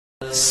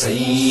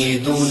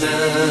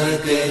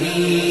سيدنا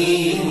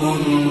كريم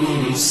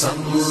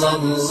صلى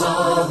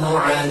الله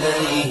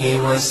عليه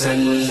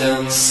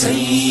وسلم.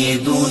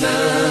 سيدنا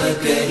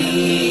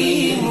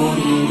كريم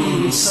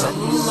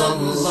صلى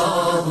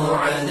الله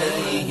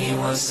عليه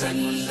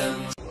وسلم.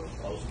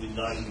 أعوذ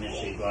بالله من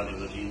الشيطان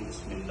الرجيم.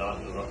 بسم الله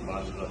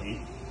الرحمن الرحيم.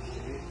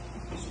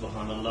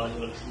 سبحان الله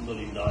والحمد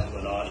لله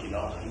ولا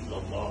إله إلا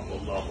الله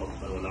والله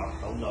أكبر ولا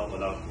حول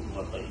ولا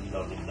قوة إلا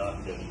بالله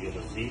العلي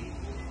العظيم.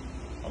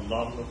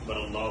 الله أكبر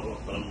الله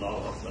أكبر الله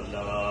أكبر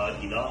لا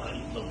إله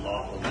إلا الله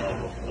والله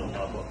أكبر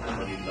الله أكبر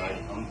ولله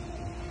الحمد.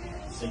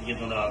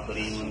 سيدنا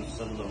كريم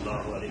صلى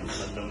الله عليه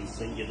وسلم.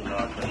 سيدنا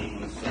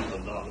كريم صلى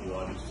الله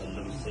عليه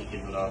وسلم.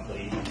 سيدنا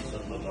كريم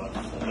صلى الله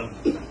عليه وسلم.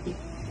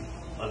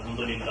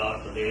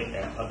 Alhamdulillah, today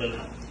another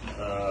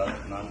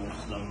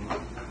non-Muslim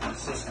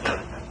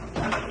sister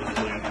is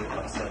going to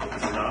accept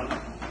Islam.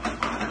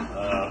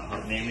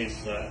 Her name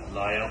is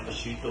Laya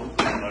Pashito,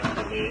 but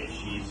today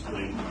she is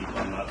going to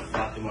become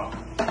Fatima.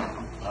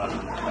 Her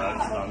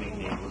Islamic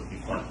name would be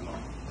Fatima.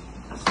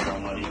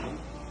 Assalamu alaikum.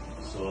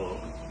 So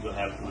you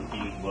have to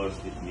repeat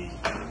words with me.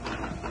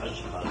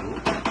 Ashhadu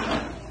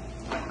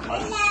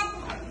an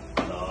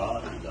la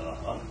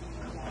ilaha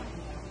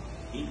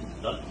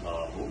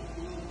illallah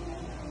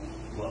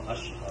wa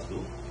ashhadu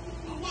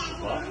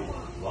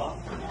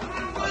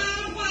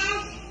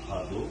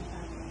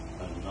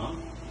anna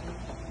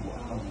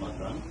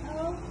Muhammadan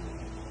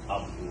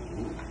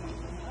abduhu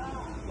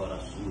wa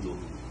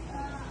rasuluhu.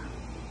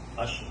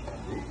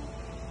 Ashhadu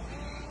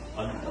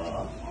an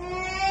la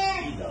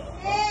ilaha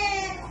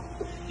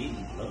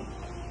illallah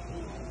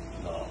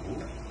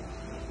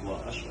wa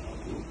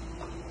ashhadu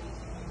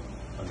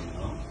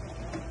anna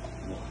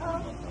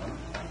Muhammadan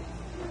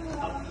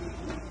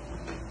abduhu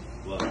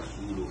wa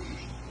rasuluhu.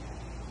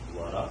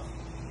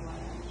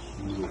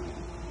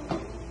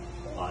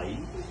 I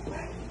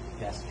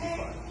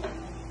testify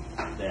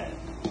that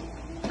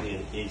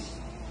there is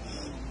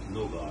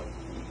no God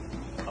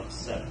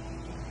except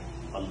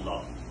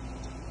Allah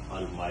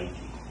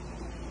Almighty.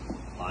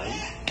 I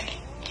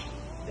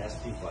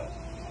testify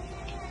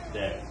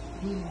that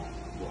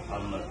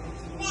Muhammad,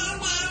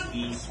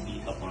 peace be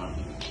upon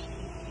him,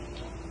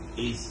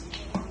 is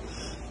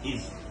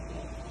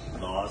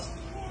last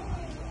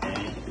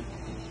and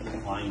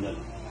final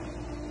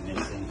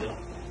messenger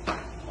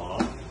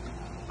of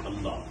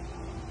Allah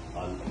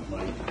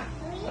Almighty.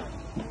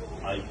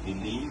 I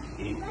believe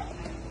in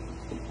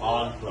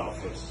all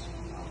prophets,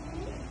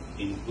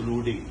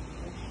 including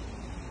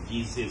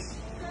Jesus,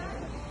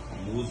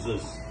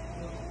 Moses,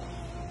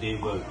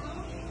 David,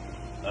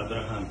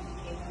 Abraham,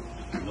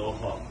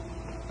 Noah,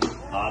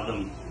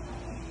 Adam,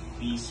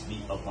 peace be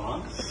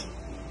upon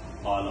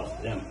all of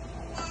them.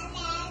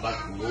 But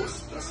most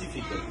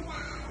specifically,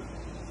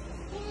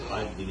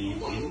 I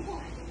believe in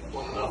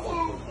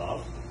prophethood of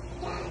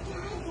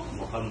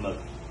Muhammad,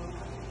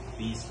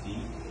 peace be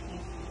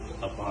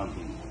upon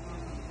him.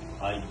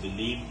 I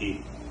believe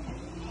in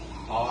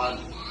all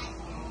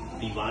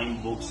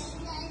divine books,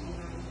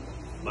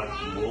 but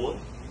more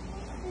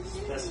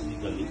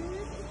specifically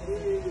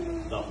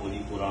the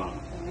Holy Quran,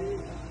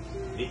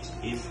 which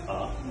is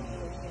a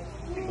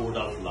code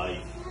of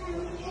life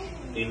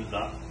till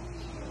the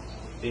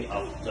day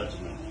of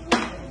judgment.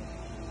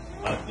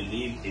 I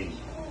believe in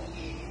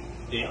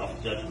day of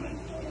judgment.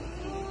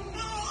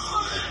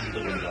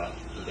 Alhamdulillah,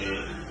 today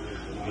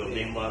your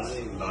name was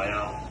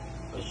Laya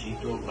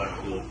Pashito, but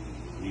your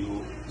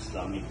new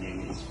Islamic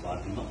name is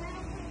Fatima.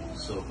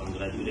 So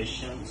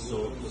congratulations.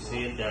 So to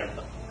say that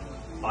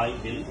I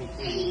will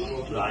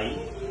try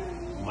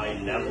my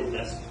level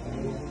best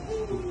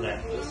to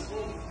practice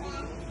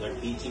the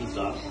teachings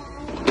of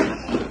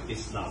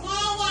Islam.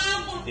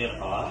 There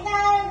are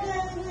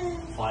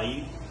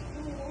 5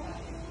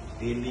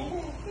 daily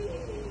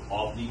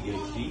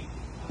obligatory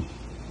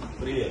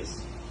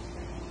prayers.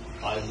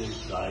 I will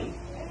try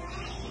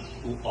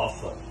to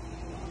offer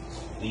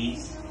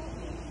these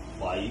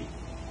 5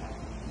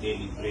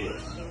 daily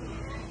prayers.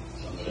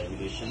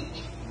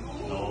 Congratulations.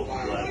 Now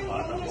you are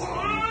part of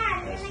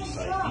Islamic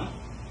society,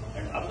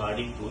 and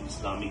according to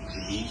Islamic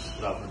beliefs,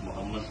 Prophet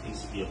Muhammad,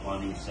 peace be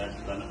upon him, said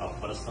when a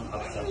person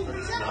accepted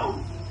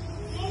Islam,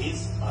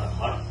 his or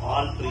her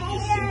all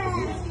previous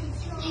sins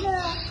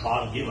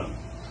are given.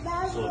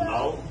 So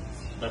now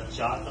the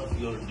chart of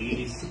your deed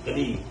is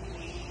clean.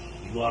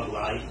 You are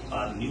like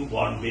a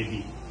newborn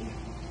baby.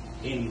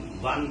 In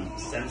one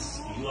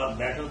sense, you are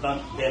better than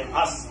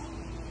us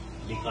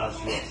because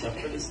you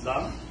accepted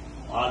Islam.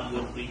 All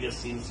your previous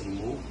sins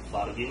removed,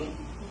 forgiven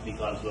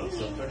because you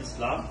accepted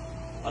Islam.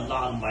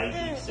 Allah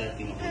Almighty said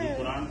in Holy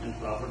Quran, and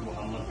Prophet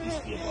Muhammad, peace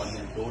be upon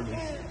him, told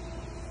his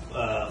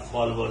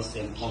followers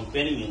and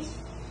companions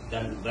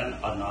that when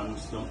a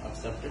non-Muslim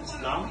accepted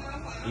Islam,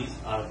 his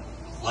or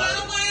her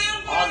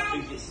all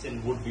previous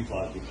sin would be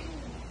forgiven.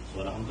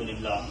 So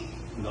Alhamdulillah,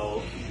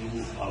 now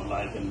you are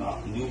like a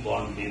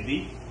newborn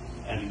baby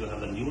and you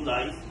have a new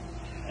life,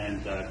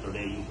 and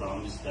today you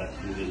promise that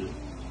you will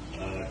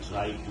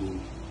try to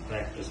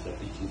practice the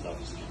teachings of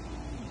Islam.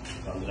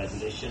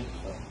 Congratulations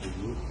to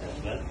you as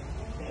well.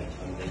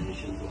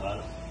 congratulations to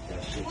her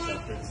that she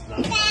accepted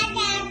Islam. Her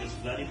name is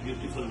very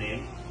beautiful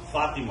name,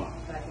 Fatima.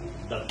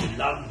 The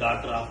beloved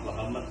daughter of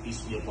Muhammad,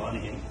 peace be upon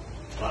him,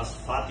 was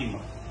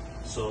Fatima.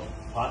 So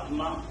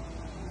Fatima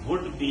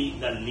would be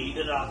the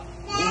leader of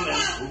women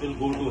who will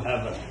go to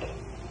heaven.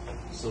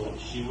 So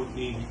she would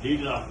be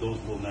leader of those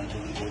women who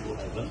will go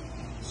to heaven.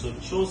 So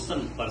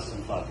chosen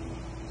person, Fatima.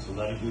 So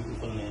very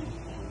beautiful name,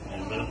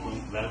 and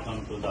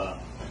welcome to the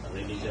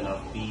religion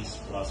of peace,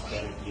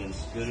 prosperity and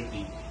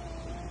security.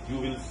 You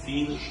will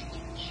feel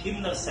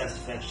inner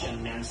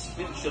satisfaction and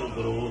spiritual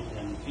growth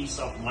and peace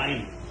of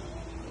mind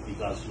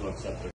because you accepted